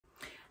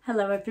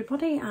Hello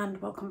everybody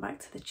and welcome back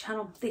to the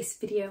channel. This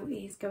video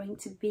is going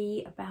to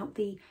be about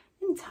the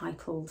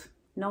entitled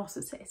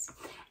narcissist.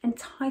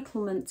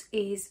 Entitlement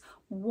is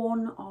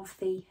one of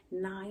the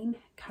 9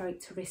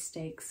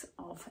 characteristics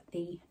of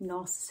the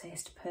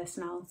narcissist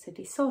personality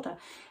disorder.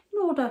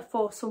 In order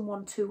for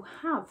someone to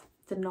have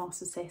the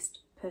narcissist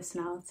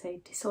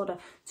personality disorder,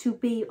 to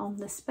be on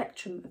the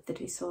spectrum of the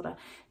disorder,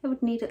 they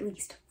would need at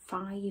least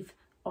 5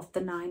 of the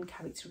 9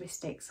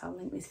 characteristics. I'll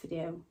link this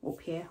video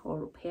up here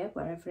or up here,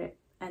 wherever it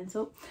ends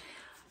up,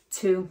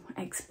 to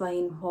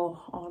explain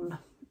more on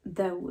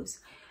those.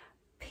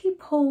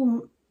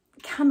 People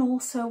can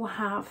also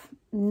have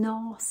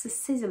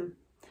narcissism,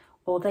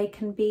 or they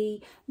can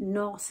be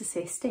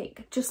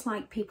narcissistic, just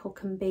like people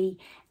can be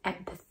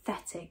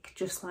empathetic,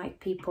 just like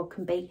people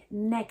can be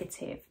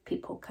negative,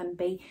 people can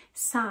be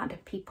sad,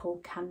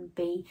 people can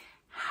be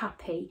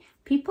happy,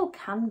 people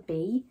can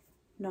be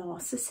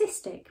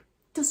narcissistic.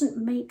 Doesn't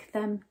make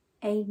them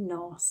a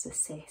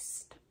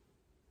narcissist.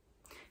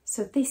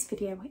 So this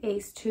video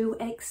is to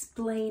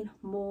explain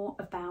more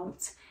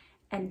about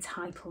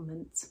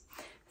entitlement.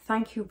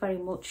 Thank you very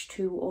much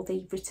to all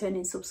the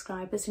returning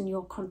subscribers and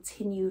your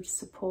continued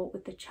support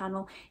with the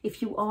channel.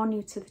 If you are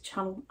new to the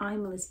channel,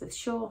 I'm Elizabeth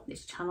Shaw.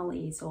 This channel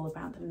is all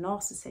about the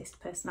narcissist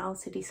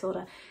personality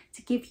disorder,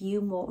 to give you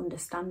more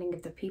understanding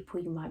of the people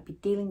you might be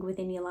dealing with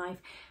in your life,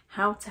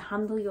 how to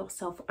handle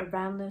yourself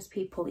around those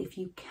people if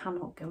you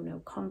cannot go no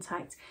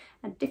contact,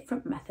 and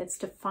different methods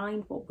to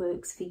find what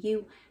works for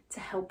you to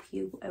help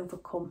you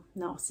overcome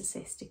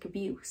narcissistic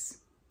abuse.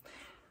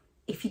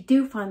 If you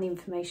do find the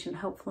information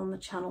helpful on the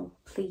channel,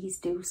 please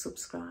do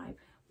subscribe.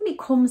 When it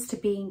comes to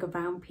being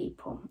around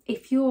people,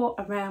 if you're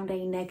around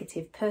a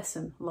negative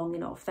person long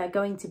enough, they're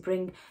going to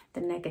bring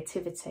the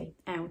negativity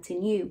out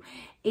in you.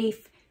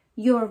 If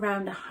you're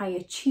around a high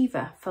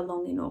achiever for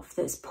long enough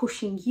that's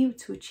pushing you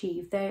to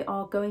achieve, they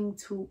are going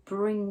to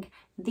bring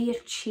the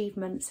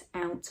achievements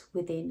out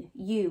within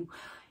you.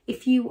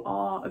 If you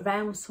are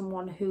around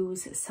someone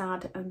who's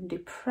sad and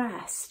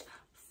depressed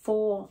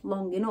for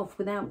long enough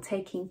without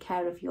taking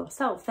care of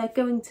yourself, they're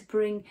going to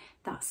bring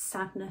that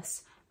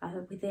sadness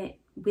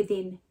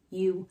within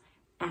you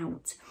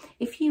out.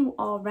 If you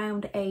are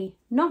around a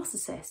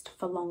narcissist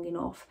for long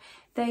enough,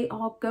 they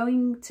are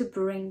going to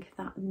bring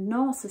that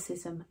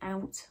narcissism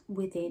out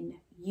within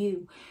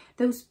you.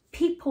 Those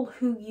people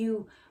who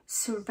you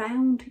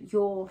surround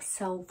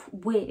yourself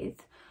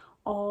with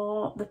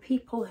are the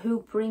people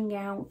who bring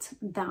out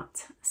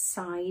that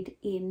side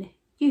in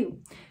you.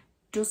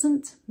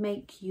 Doesn't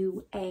make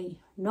you a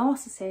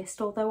narcissist,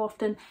 although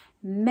often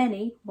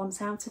many,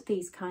 once out of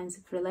these kinds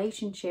of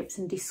relationships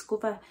and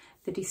discover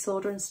the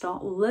disorder and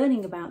start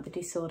learning about the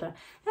disorder,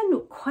 end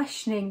up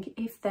questioning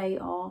if they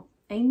are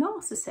a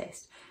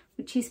narcissist,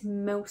 which is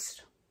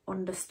most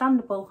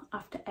understandable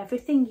after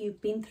everything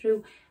you've been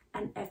through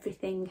and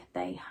everything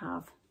they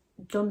have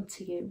done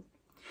to you.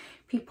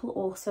 People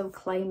also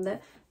claim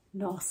that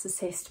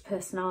narcissist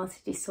personality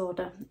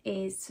disorder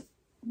is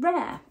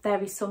rare.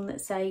 There is some that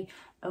say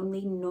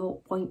only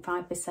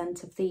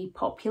 0.5% of the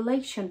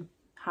population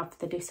have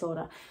the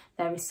disorder.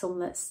 There is some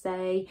that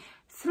say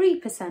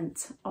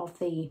 3% of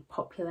the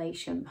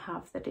population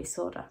have the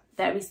disorder.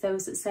 There is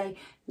those that say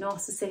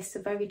narcissists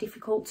are very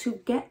difficult to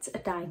get a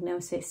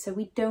diagnosis, so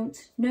we don't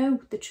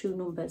know the true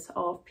numbers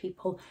of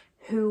people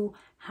who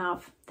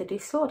have the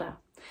disorder.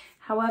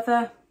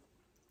 However,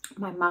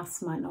 my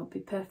maths might not be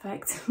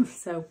perfect,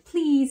 so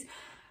please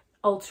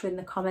alter in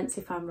the comments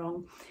if I'm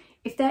wrong.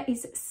 If there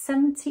is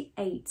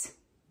 78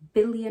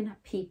 billion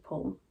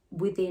people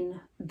within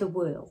the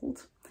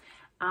world,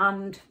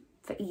 and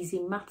for easy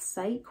maths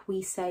sake,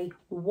 we say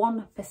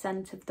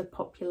 1% of the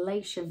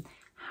population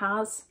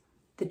has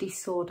the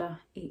disorder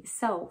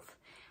itself,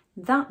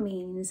 that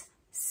means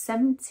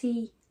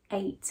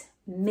 78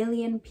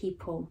 million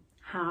people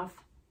have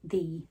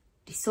the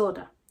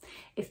disorder.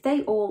 If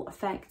they all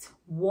affect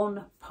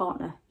one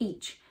partner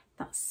each,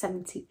 that's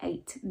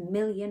 78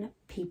 million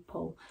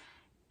people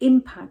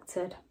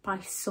impacted by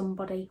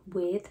somebody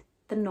with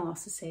the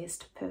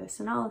narcissist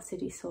personality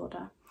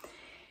disorder.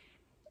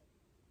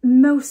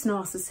 Most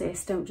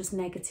narcissists don't just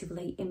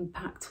negatively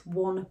impact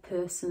one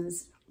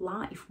person's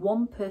life.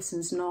 One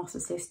person's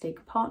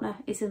narcissistic partner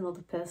is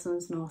another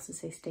person's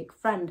narcissistic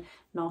friend,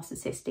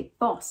 narcissistic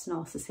boss,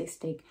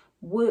 narcissistic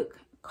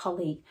work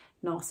colleague,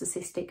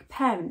 narcissistic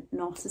parent,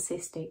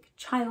 narcissistic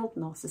child,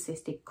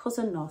 narcissistic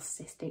cousin,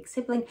 narcissistic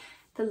sibling.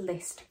 The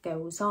list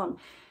goes on.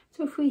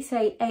 So if we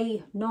say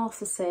a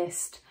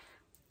narcissistic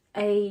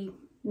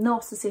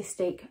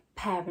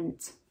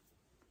parent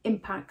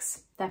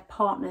impacts their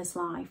partner's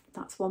life,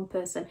 that's one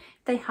person.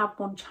 If they have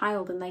one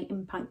child and they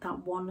impact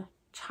that one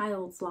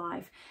child's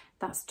life,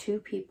 that's 2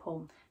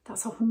 people.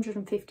 That's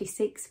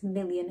 156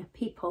 million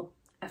people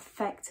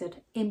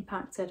affected,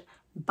 impacted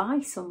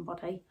by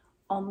somebody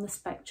on the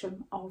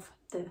spectrum of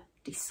the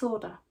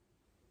disorder.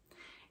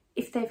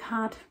 If they've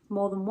had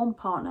more than one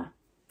partner,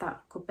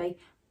 that could be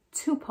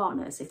 2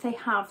 partners. If they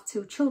have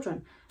 2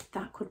 children,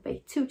 that could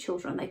be 2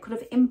 children. They could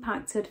have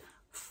impacted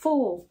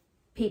 4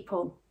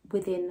 people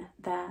within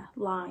their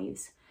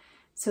lives.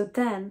 So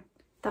then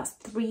that's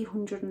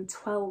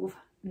 312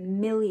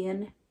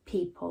 million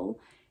people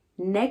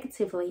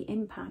negatively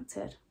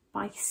impacted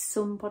by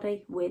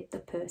somebody with the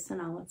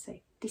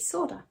personality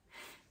disorder.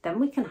 Then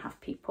we can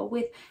have people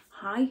with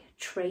high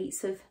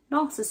traits of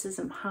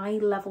narcissism, high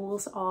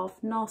levels of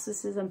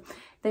narcissism.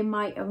 They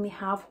might only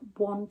have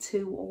 1,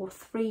 2 or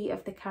 3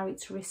 of the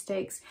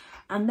characteristics,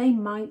 and they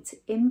might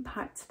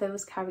impact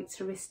those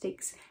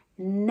characteristics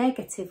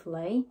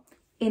negatively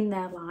in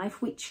their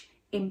life, which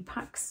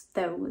impacts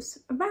those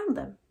around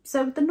them.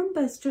 So the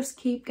numbers just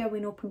keep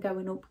going up and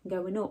going up and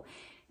going up.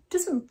 It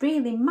doesn't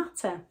really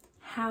matter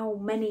how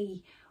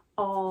many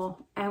are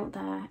out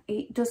there.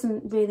 It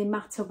doesn't really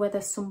matter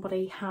whether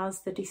somebody has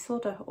the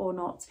disorder or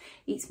not.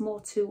 It's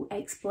more to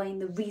explain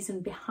the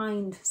reason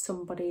behind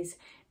somebody's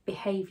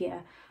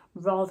behaviour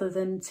rather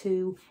than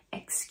to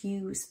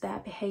excuse their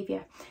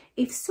behaviour.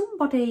 If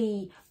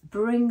somebody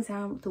brings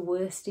out the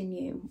worst in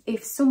you,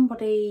 if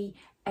somebody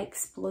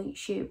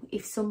exploits you,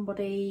 if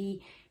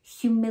somebody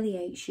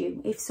humiliates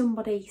you, if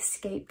somebody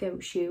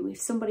scapegoats you, if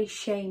somebody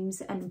shames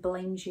and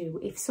blames you,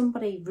 if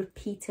somebody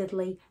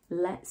repeatedly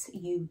lets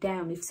you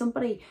down, if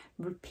somebody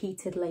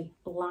repeatedly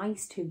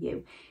lies to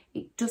you,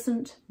 it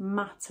doesn't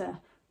matter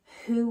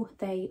who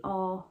they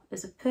are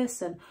as a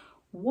person.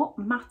 What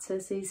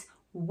matters is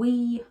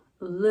we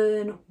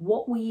learn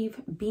what we've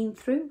been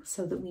through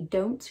so that we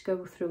don't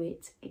go through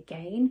it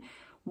again.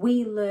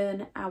 We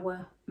learn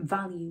our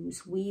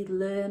values, we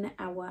learn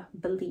our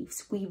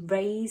beliefs, we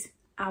raise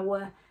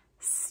our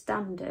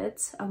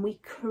standards, and we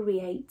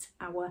create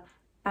our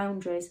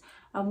boundaries,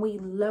 and we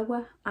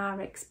lower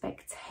our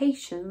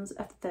expectations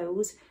of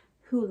those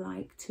who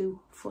like to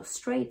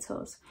frustrate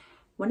us.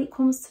 When it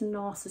comes to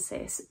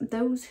narcissists,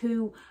 those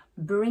who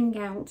bring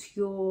out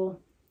your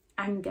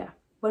anger,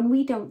 when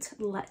we don't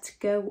let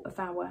go of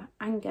our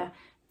anger,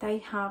 they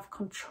have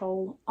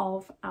control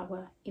of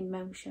our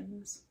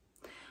emotions.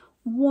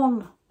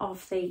 One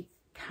of the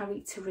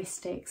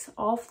characteristics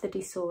of the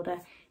disorder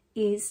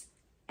is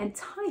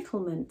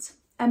entitlement,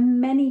 and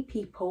many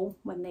people,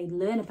 when they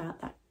learn about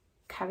that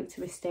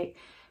characteristic,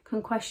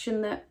 can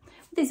question that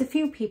there's a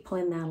few people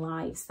in their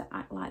lives that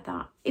act like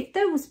that. If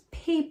those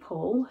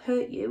people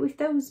hurt you, if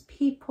those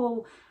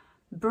people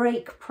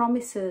break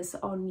promises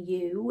on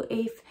you,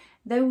 if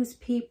those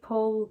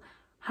people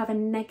have a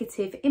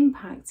negative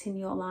impact in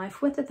your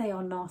life, whether they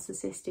are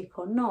narcissistic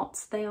or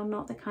not, they are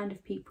not the kind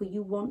of people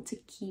you want to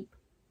keep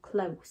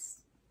close.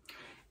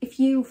 If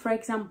you, for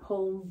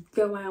example,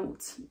 go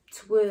out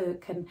to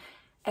work and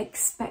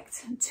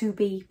expect to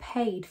be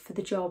paid for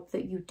the job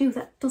that you do,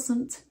 that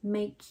doesn't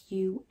make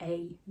you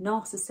a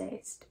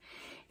narcissist.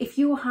 If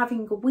you're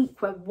having a week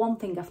where one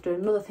thing after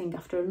another thing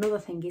after another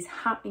thing is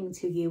happening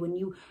to you and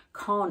you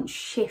can't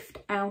shift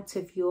out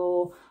of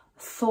your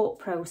thought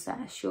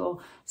process, you're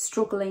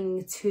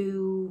struggling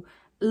to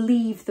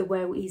leave the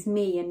woe is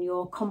me and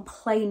you're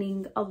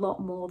complaining a lot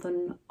more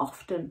than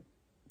often,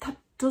 that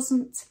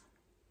doesn't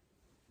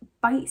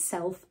by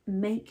itself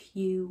make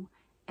you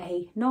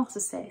a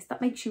narcissist.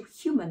 That makes you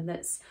human.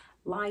 That's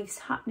life's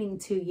happening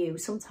to you.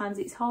 Sometimes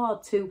it's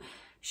hard to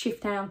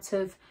shift out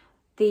of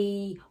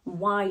the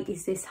why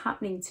is this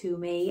happening to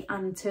me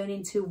and turn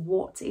into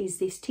what is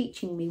this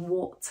teaching me?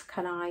 What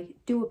can I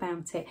do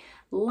about it?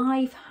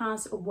 Life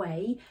has a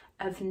way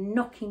of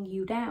knocking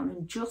you down,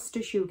 and just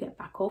as you get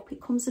back up,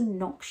 it comes and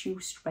knocks you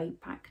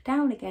straight back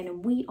down again.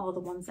 And we are the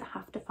ones that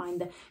have to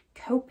find the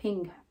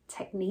coping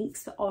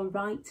techniques that are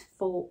right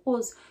for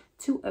us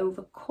to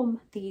overcome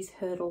these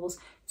hurdles,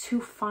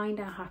 to find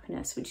our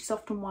happiness, which is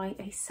often why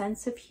a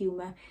sense of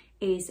humour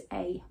is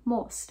a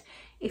must.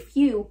 If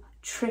you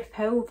trip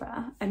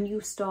over and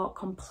you start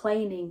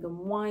complaining and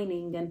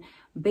whining and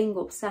being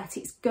upset,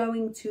 it's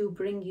going to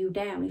bring you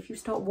down. If you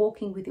start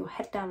walking with your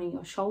head down and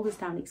your shoulders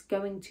down, it's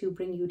going to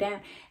bring you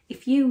down.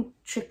 If you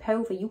trip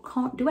over, you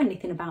can't do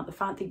anything about the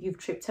fact that you've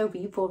tripped over.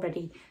 You've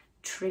already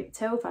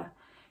tripped over.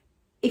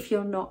 If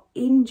you're not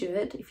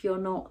injured, if you're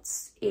not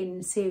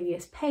in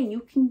serious pain,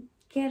 you can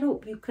get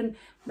up, you can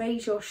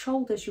raise your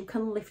shoulders, you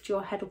can lift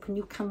your head up and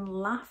you can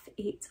laugh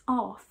it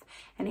off,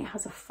 and it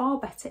has a far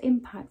better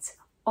impact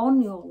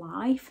on your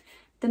life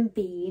than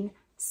being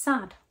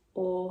sad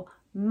or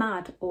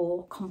mad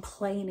or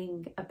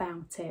complaining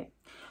about it.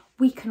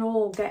 We can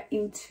all get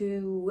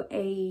into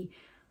a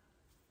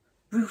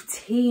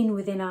routine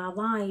within our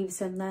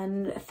lives, and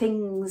then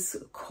things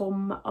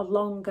come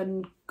along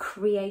and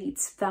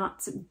create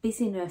that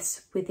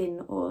busyness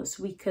within us.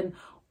 We can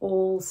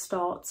all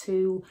start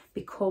to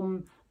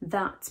become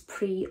that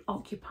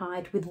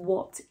preoccupied with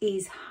what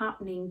is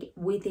happening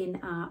within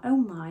our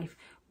own life.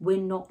 We're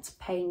not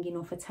paying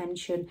enough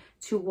attention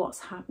to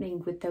what's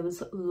happening with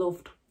those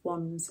loved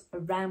ones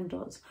around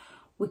us.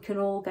 We can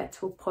all get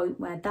to a point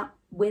where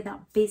we're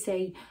that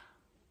busy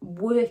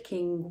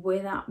working,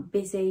 we're that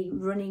busy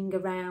running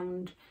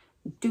around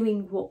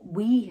doing what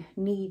we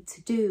need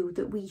to do,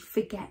 that we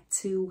forget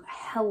to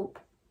help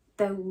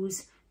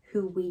those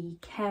who we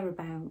care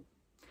about.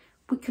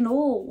 We can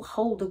all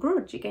hold a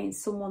grudge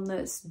against someone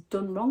that's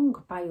done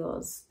wrong by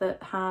us,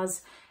 that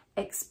has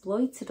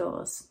exploited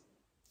us.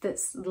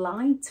 that's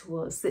lied to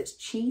us, that's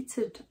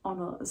cheated on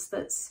us,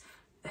 that's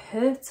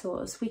hurt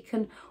us. We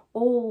can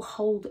all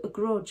hold a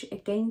grudge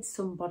against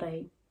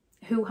somebody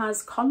who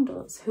has conned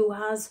us, who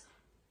has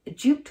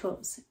duped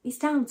us. It's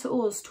down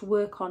to us to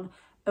work on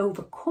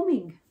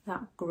overcoming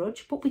that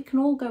grudge, but we can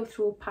all go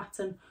through a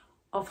pattern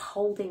of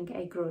holding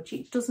a grudge.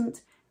 It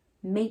doesn't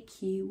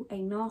make you a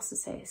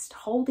narcissist.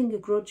 Holding a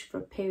grudge for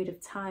a period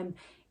of time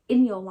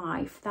in your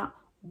life, that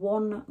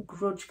one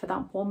grudge for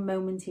that one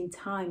moment in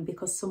time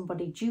because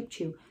somebody duped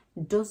you,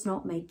 does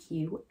not make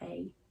you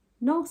a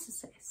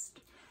narcissist.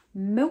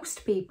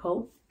 Most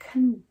people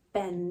can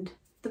bend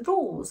the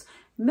rules.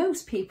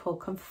 Most people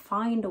can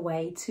find a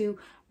way to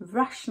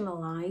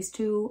rationalise,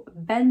 to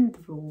bend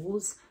the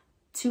rules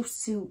to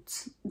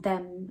suit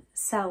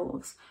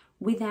themselves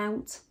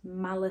without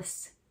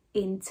malice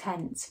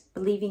intent,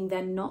 believing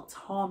they're not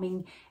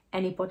harming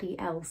anybody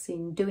else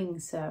in doing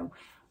so.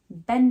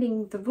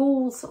 Bending the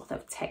rules,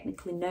 although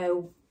technically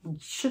no, we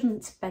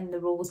shouldn't bend the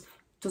rules,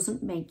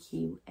 doesn't make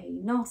you a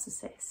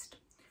narcissist.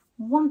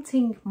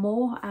 Wanting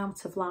more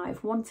out of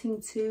life,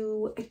 wanting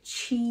to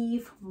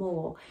achieve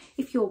more,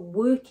 if you're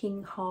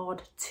working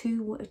hard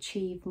to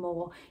achieve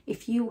more,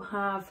 if you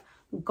have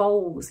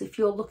goals, if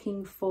you're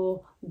looking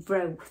for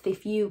growth,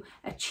 if you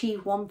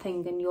achieve one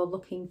thing and you're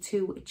looking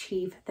to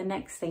achieve the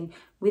next thing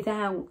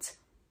without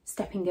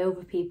stepping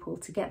over people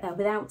to get there,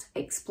 without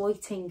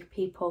exploiting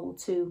people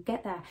to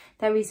get there,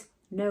 there is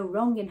no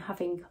wrong in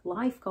having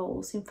life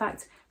goals. In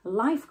fact,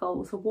 life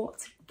goals are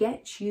what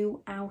gets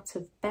you out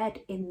of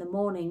bed in the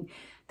morning.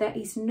 There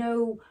is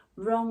no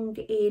wrong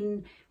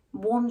in,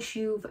 once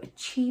you've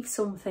achieved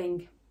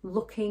something,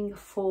 looking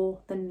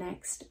for the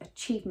next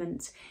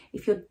achievement.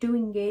 If you're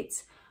doing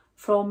it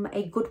from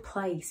a good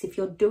place, if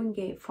you're doing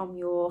it from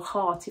your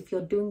heart, if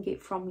you're doing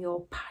it from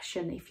your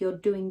passion, if you're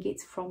doing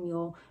it from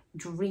your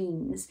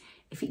dreams,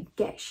 if it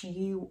gets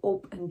you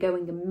up and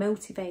going and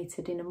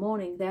motivated in the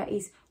morning, there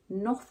is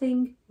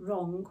nothing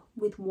wrong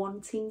with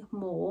wanting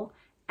more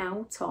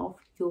out of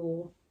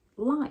your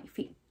life.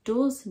 It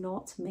does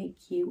not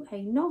make you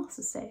a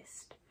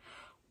narcissist.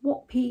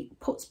 What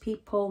puts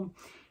people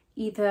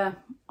either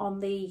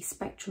on the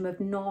spectrum of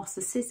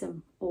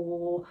narcissism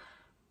or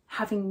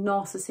having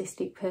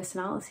narcissistic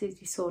personality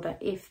disorder,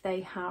 if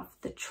they have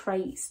the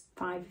traits,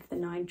 5 of the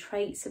 9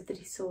 traits of the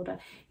disorder,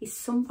 is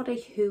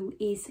somebody who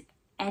is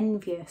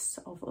envious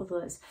of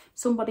others,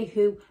 somebody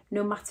who,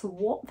 no matter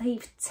what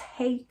they've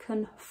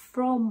taken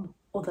from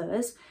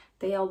others,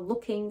 they are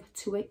looking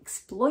to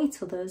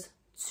exploit others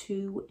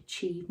to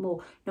achieve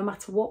more. No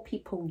matter what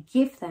people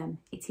give them,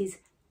 it is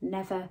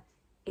never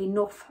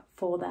enough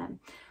for them.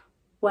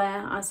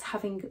 Whereas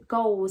having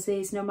goals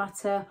is, no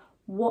matter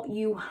what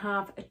you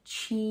have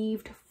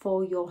achieved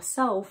for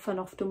yourself, and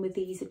often with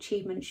these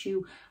achievements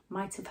you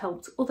might have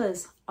helped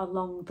others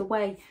along the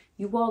way,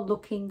 you are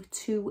looking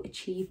to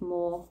achieve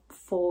more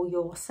for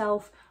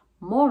yourself,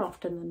 more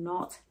often than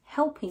not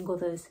helping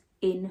others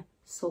in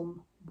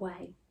some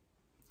way.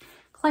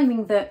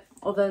 Claiming that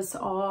others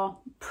are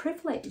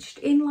privileged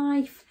in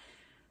life.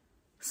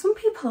 Some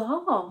people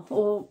are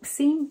or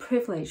seem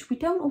privileged. We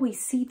don't always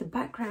see the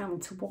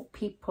background to what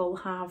people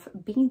have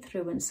been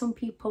through, and some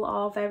people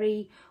are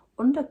very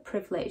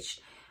underprivileged.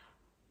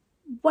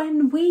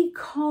 When we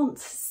can't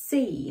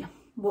see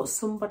what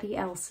somebody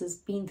else has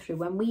been through,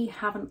 when we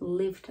haven't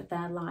lived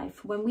their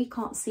life, when we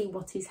can't see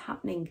what is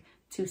happening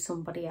to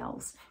somebody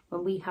else,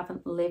 when we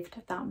haven't lived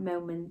that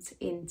moment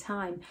in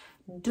time,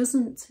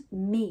 doesn't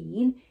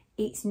mean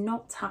it's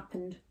not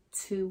happened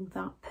to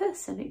that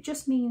person. It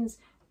just means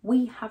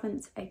we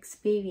haven't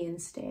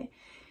experienced it.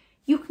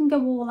 You can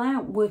go all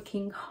out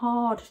working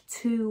hard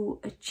to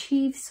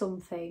achieve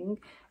something,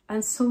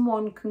 and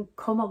someone can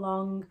come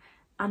along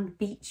and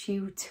beat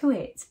you to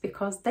it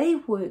because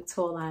they've worked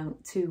all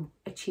out to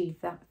achieve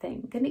that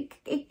thing. And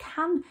it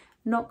can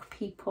knock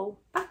people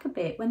back a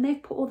bit when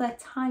they've put all their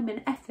time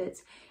and effort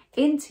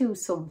into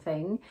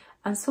something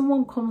and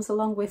someone comes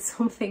along with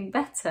something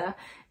better.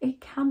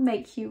 It can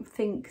make you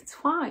think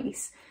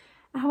twice.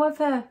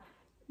 However,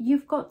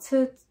 you've got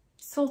to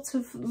sort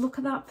of look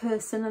at that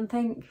person and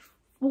think,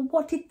 well,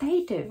 what did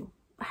they do?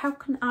 How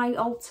can I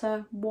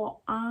alter what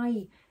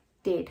I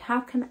did? How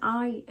can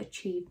I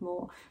achieve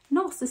more?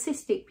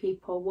 Narcissistic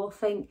people will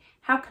think,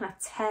 how can I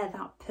tear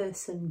that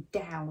person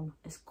down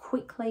as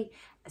quickly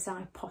as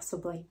I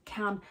possibly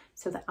can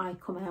so that I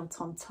come out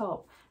on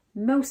top?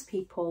 Most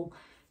people,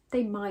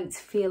 they might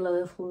feel a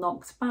little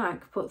knocked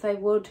back, but they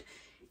would,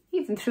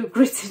 even through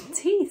gritted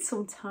teeth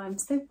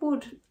sometimes, they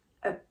would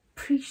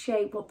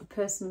appreciate what the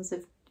person's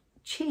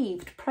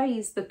achieved,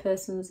 praise the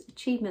person's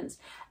achievements,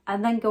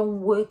 and then go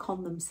and work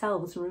on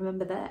themselves and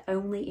remember they're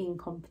only in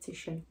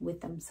competition with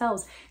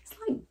themselves. It's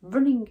like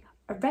running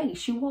a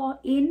race. You are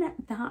in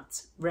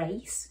that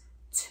race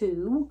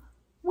to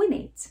win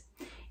it.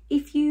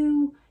 If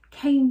you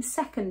came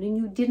second and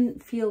you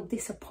didn't feel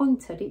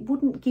disappointed, it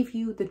wouldn't give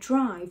you the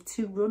drive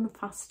to run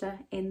faster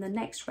in the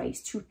next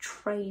race, to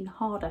train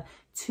harder,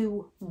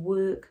 to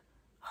work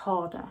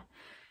harder.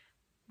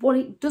 What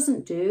it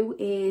doesn't do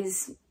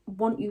is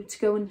want you to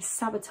go and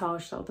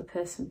sabotage that other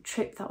person,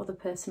 trip that other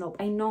person up.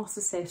 A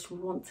narcissist will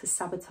want to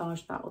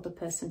sabotage that other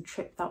person,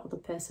 trip that other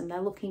person.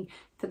 They're looking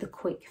for the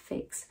quick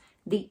fix,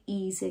 the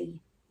easy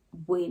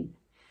win.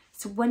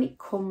 So when it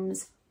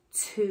comes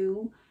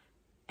to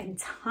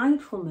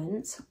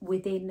entitlement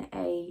within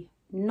a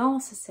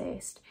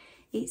narcissist,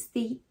 it's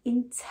the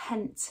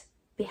intent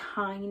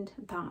behind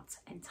that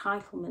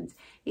entitlement.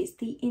 It's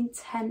the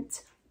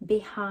intent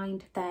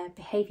behind their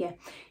behaviour.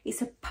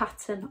 It's a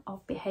pattern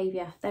of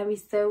behaviour. There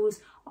is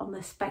those on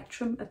the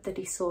spectrum of the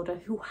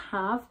disorder who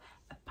have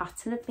a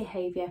pattern of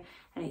behaviour,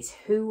 and it's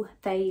who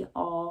they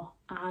are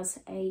as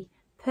a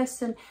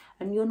person,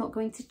 and you're not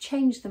going to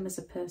change them as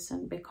a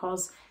person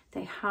because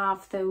they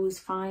have those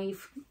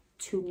 5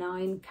 to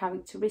 9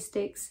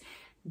 characteristics.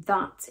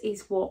 That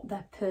is what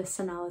their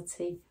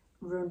personality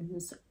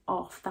runs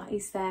off. That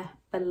is their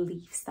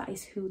beliefs. That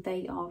is who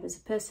they are as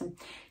a person.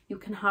 You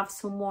can have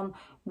someone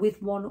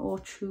with 1 or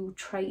 2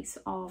 traits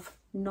of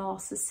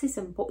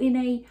narcissism, but in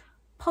a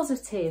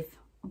positive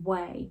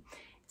way.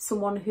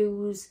 Someone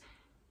who's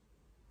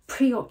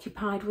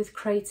preoccupied with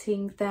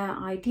creating their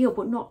ideal,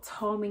 but not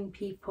harming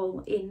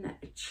people in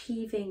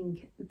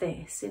achieving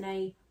this in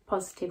a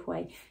positive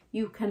way.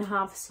 You can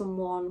have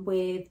someone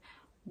with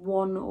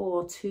 1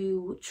 or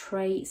 2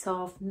 traits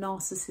of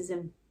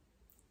narcissism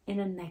in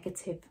a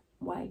negative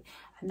way,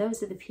 and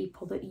those are the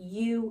people that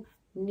you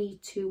need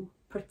to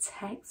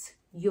protect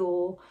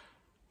your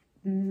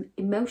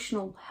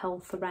emotional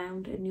health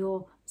around and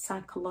your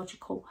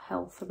psychological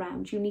health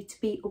around. You need to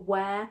be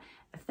aware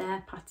of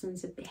their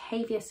patterns of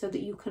behaviour so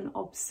that you can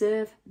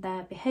observe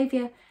their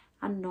behaviour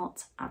and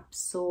not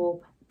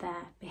absorb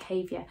their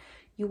behaviour.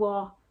 You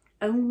are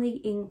only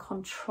in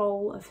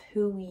control of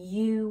who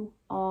you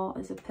are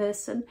as a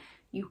person.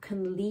 You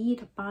can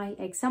lead by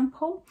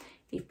example.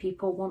 If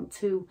people want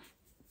to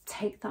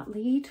take that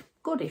lead,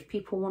 good. If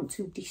people want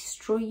to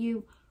destroy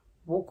you,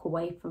 walk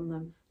away from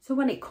them. So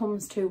when it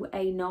comes to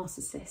a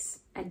narcissist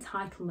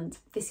entitlement,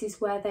 this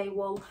is where they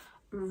will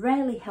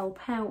rarely help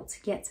out,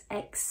 yet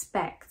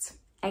expect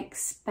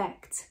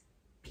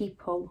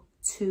people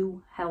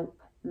to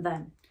help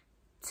them.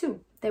 2,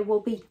 they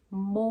will be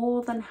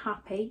more than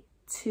happy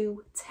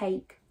to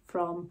take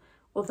from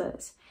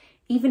others,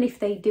 even if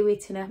they do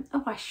it in a,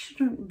 oh, I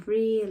shouldn't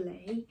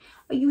really,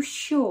 are you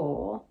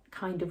sure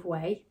kind of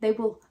way. They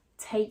will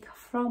take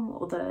from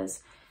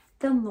others.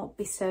 They'll not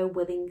be so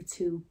willing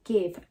to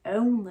give,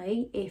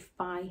 only if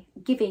by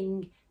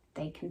giving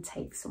they can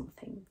take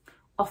something.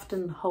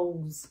 Often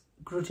holds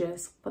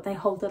grudges, but they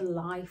hold a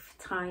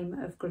lifetime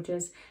of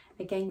grudges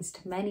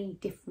against many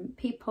different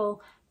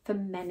people for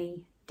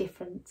many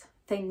different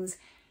things.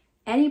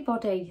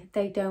 Anybody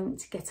they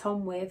don't get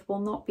on with will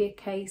not be a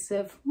case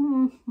of,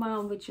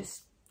 well, we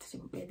just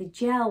didn't really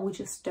gel, we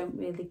just don't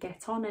really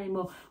get on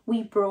anymore.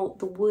 We brought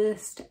the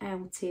worst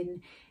out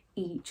in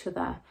each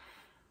other.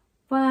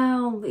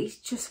 Well, it's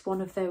just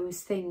one of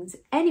those things.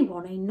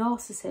 Anyone a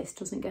narcissist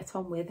doesn't get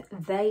on with,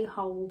 they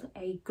hold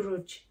a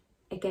grudge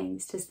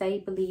against, as they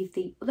believe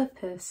the other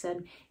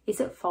person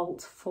is at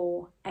fault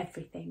for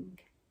everything.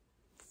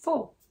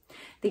 4,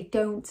 they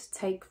don't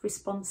take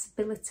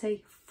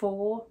responsibility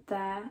for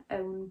their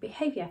own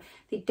behaviour.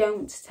 They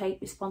don't take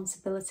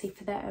responsibility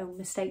for their own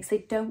mistakes.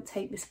 They don't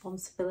take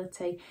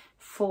responsibility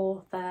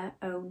for their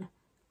own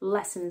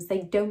lessons.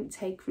 They don't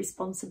take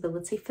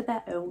responsibility for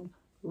their own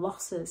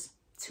losses.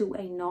 To a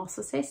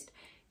narcissist,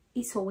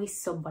 it's always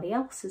somebody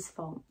else's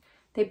fault.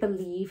 They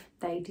believe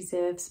they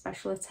deserve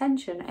special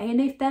attention,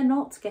 and if they're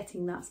not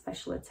getting that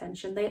special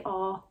attention, they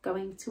are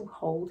going to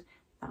hold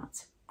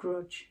that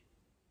grudge.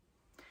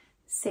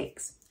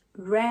 6,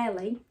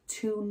 rarely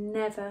to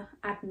never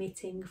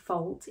admitting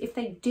fault. If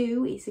they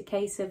do, it's a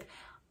case of,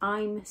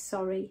 I'm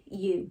sorry,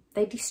 you.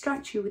 They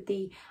distract you with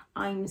the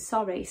I'm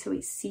sorry, so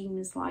it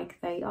seems like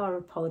they are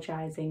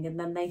apologising, and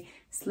then they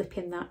slip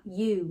in that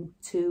you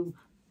to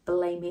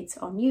blame it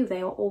on you.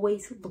 They are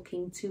always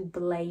looking to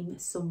blame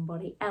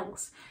somebody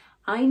else.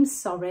 I'm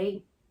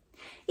sorry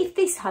if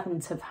this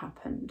hadn't have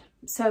happened.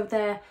 So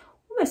they're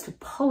almost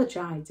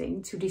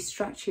apologising to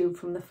distract you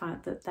from the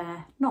fact that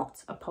they're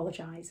not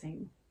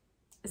apologising,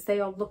 as they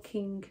are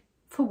looking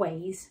for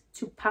ways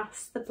to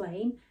pass the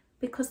blame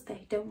because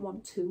they don't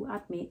want to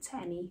admit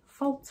any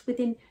faults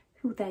within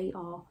who they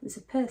are as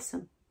a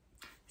person.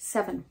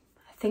 7,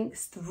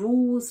 thinks the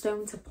rules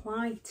don't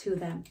apply to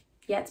them,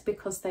 yet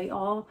because they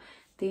are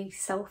the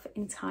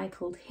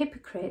self-entitled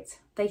hypocrite,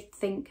 they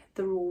think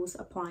the rules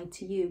apply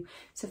to you.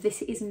 So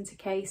this isn't a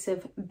case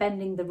of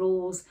bending the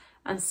rules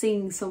and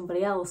seeing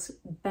somebody else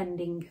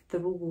bending the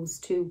rules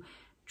to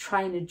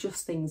try and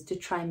adjust things, to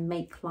try and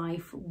make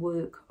life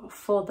work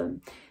for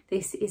them.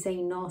 This is a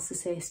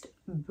narcissist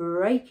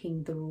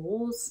breaking the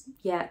rules,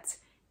 yet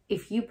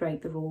if you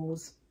break the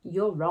rules,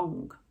 you're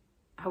wrong.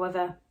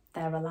 However,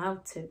 they're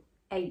allowed to.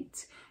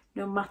 8,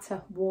 no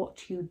matter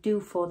what you do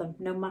for them,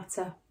 no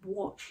matter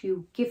what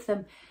you give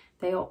them,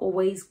 they are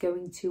always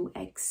going to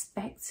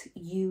expect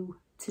you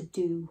to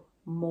do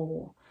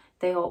more.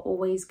 They are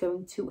always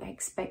going to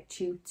expect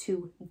you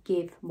to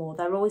give more.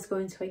 They're always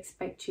going to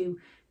expect you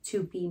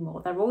to be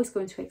more. They're always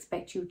going to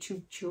expect you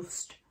to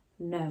just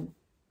know.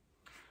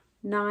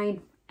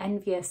 9,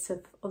 envious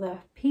of other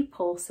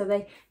people, so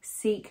they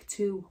seek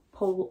to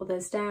pull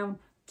others down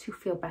to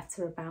feel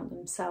better about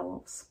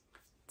themselves.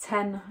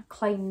 10,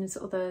 claims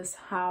others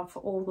have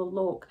all the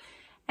luck.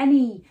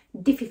 Any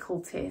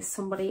difficulties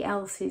somebody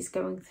else is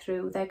going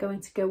through, they're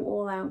going to go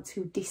all out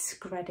to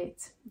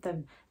discredit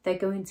them. They're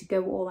going to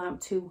go all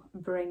out to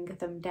bring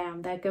them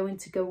down. They're going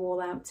to go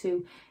all out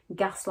to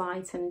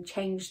gaslight and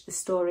change the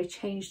story,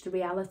 change the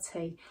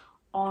reality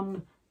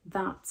on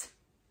that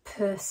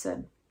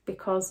person,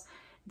 because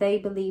they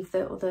believe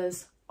that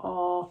others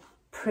are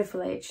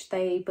privileged.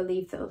 They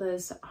believe that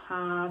others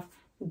have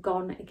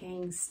gone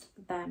against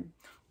them.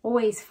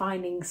 Always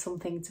finding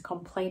something to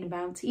complain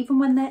about, even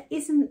when there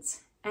isn't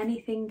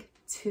anything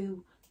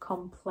to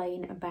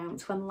complain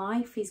about. When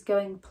life is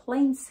going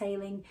plain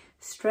sailing,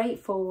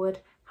 straightforward,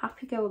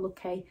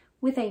 happy-go-lucky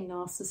with a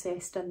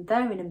narcissist and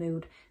they're in a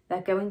mood,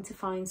 they're going to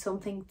find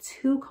something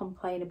to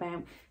complain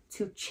about,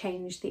 to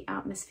change the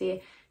atmosphere,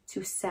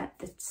 to set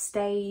the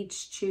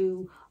stage,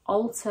 to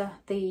alter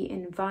the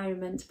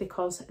environment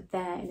because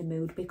they're in a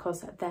mood,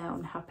 because they're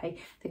unhappy.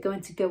 They're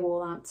going to go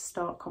all out to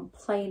start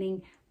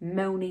complaining,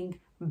 moaning,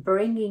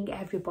 bringing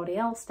everybody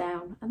else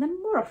down. And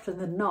then more often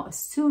than not, as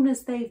soon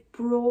as they've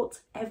brought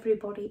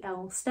everybody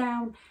else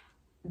down,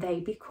 they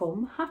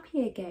become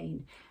happy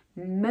again.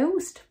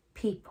 Most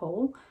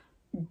people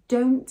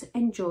don't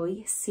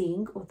enjoy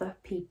seeing other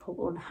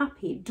people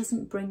unhappy. It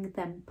doesn't bring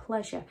them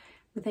pleasure.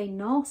 With a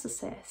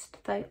narcissist,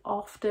 they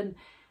often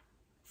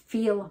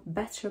feel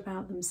better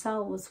about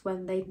themselves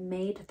when they've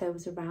made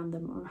those around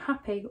them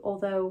unhappy,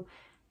 although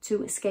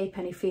to escape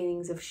any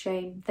feelings of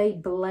shame, they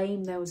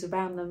blame those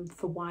around them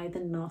for why the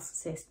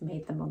narcissist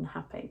made them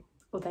unhappy,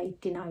 or they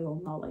deny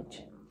all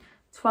knowledge.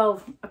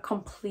 12, a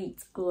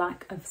complete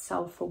lack of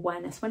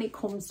self-awareness. When it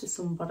comes to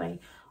somebody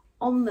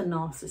on the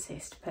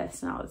narcissist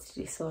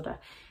personality disorder,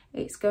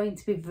 it's going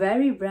to be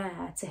very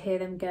rare to hear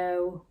them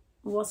go,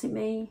 was it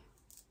me?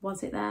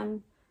 Was it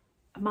them?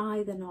 Am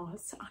I the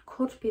narcissist? I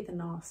could be the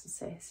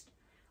narcissist.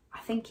 I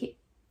think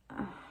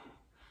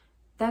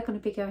they're going to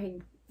be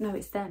going, no,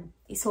 it's them.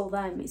 It's all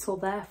them. It's all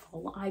their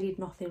fault. I did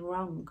nothing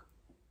wrong.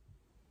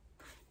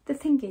 The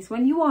thing is,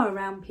 when you are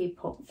around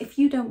people, if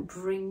you don't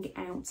bring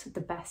out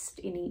the best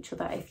in each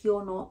other, if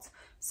you're not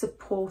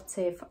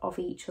supportive of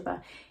each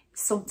other,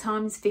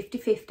 sometimes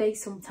 50-50,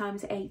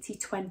 sometimes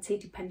 80-20,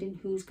 depending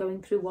who's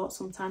going through what.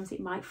 Sometimes it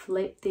might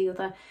flip the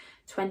other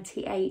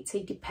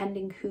 20-80,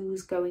 depending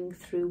who's going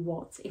through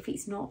what. If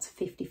it's not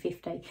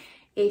 50-50,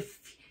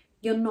 if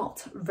you're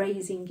not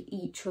raising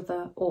each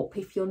other up,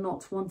 if you're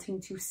not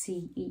wanting to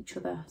see each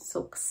other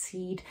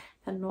succeed,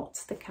 they're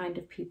not the kind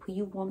of people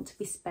you want to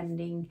be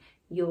spending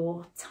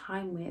your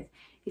time with.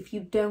 If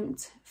you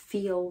don't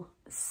feel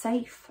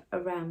safe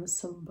around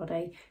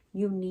somebody,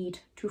 you need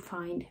to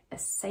find a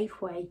safe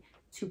way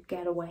to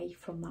get away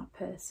from that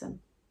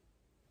person.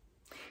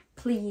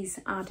 Please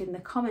add in the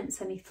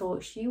comments any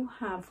thoughts you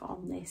have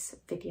on this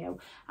video.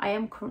 I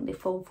am currently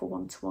full for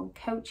one-to-one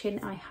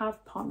coaching. I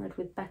have partnered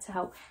with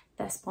BetterHelp.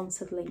 Their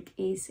sponsored link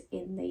is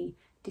in the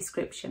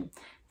description.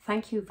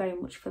 Thank you very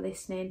much for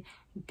listening.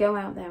 Go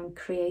out there and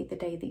create the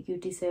day that you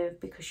deserve,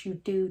 because you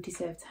do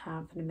deserve to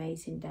have an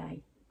amazing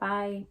day.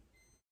 Bye.